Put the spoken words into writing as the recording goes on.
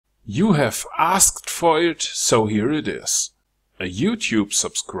You have asked for it, so here it is. A YouTube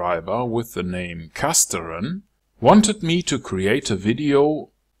subscriber with the name Casteran wanted me to create a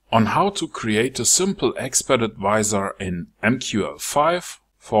video on how to create a simple expert advisor in MQL5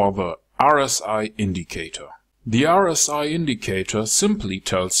 for the RSI indicator. The RSI indicator simply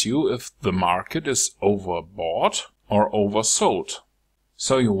tells you if the market is overbought or oversold.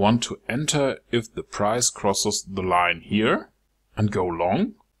 So you want to enter if the price crosses the line here and go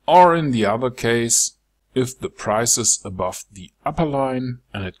long, or in the other case, if the price is above the upper line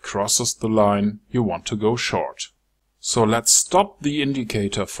and it crosses the line, you want to go short. So let's stop the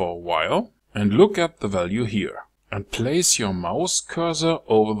indicator for a while and look at the value here and place your mouse cursor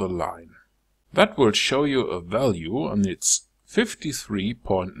over the line. That will show you a value and it's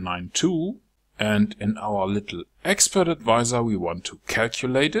 53.92, and in our little expert advisor we want to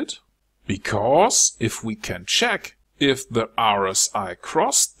calculate it, because if we can check if the RSI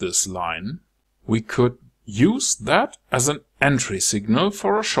crossed this line, we could use that as an entry signal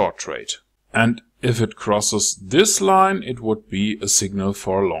for a short trade. And if it crosses this line, it would be a signal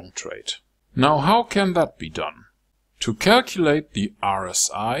for a long trade. Now, how can that be done? To calculate the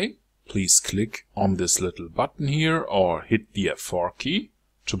RSI, please click on this little button here or hit the F4 key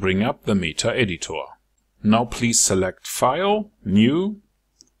to bring up the meta editor. Now please select File, New,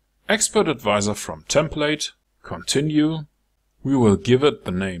 Expert Advisor from Template, Continue. We will give it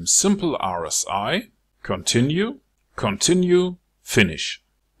the name Simple RSI, Continue, Continue, Finish.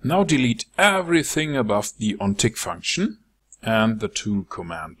 Now delete everything above the onTick function and the two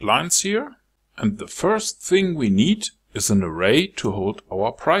command lines here. And the first thing we need is an array to hold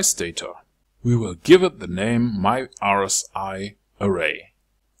our price data. We will give it the name myRSI array.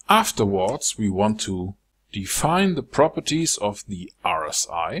 Afterwards, we want to define the properties of the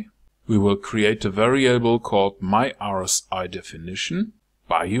RSI. We will create a variable called myRSIDefinition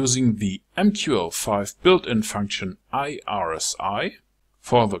by using the MQL5 built-in function iRSI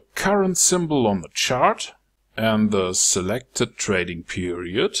for the current symbol on the chart and the selected trading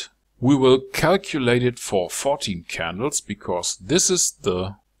period. We will calculate it for 14 candles because this is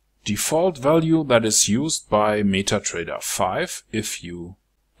the default value that is used by MetaTrader 5 if you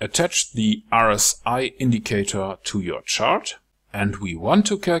attach the RSI indicator to your chart, and we want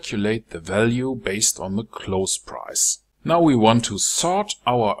to calculate the value based on the close price. Now we want to sort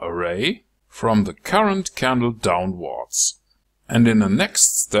our array from the current candle downwards. And in the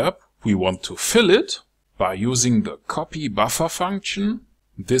next step, we want to fill it by using the copy buffer function.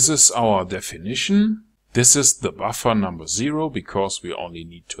 This is our definition. This is the buffer number 0 because we only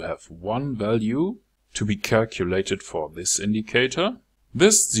need to have one value to be calculated for this indicator.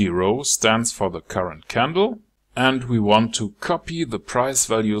 This 0 stands for the current candle, and we want to copy the price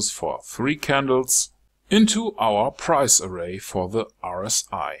values for 3 candles into our price array for the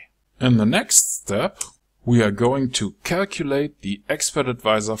RSI. In the next step, we are going to calculate the expert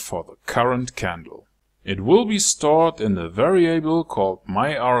advisor for the current candle. It will be stored in a variable called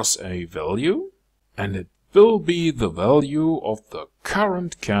myRSI value, and it will be the value of the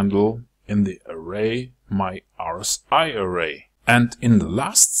current candle in the array myRSI array. And in the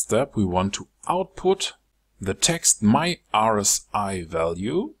last step, we want to output the text myRSI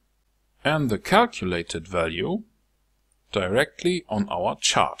value and the calculated value directly on our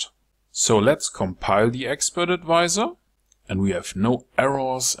chart. So let's compile the expert advisor, and we have no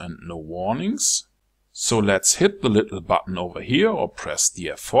errors and no warnings. So let's hit the little button over here or press the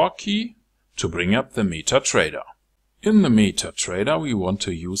F4 key to bring up the MetaTrader. In the MetaTrader, we want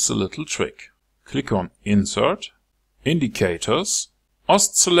to use a little trick. Click on Insert, Indicators,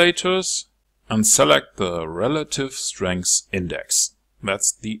 Oscillators, and select the Relative Strength Index.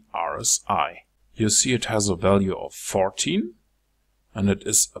 That's the RSI. You see it has a value of 14 and it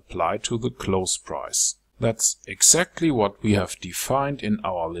is applied to the close price. That's exactly what we have defined in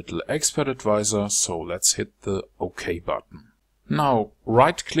our little expert advisor, so let's hit the OK button. Now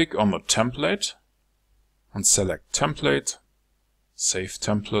right click on the template and select Template, Save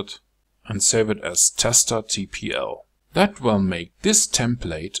Template, and save it as Tester TPL. That will make this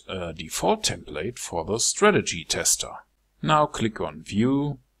template a default template for the strategy tester. Now click on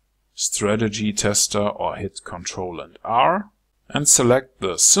View, Strategy Tester, or hit Ctrl and R and select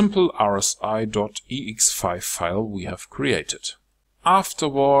the simple RSI.ex5 file we have created.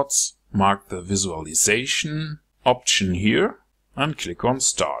 Afterwards, mark the visualization option here and click on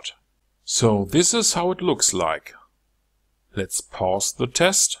Start. So this is how it looks like. Let's pause the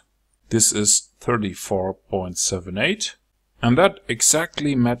test. This is 34.78, and that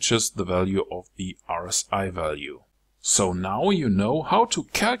exactly matches the value of the RSI value. So now you know how to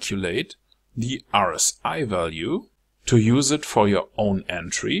calculate the RSI value to use it for your own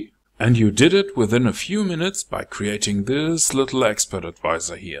entry And you did it within a few minutes by creating this little expert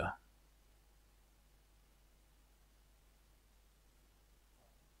advisor here.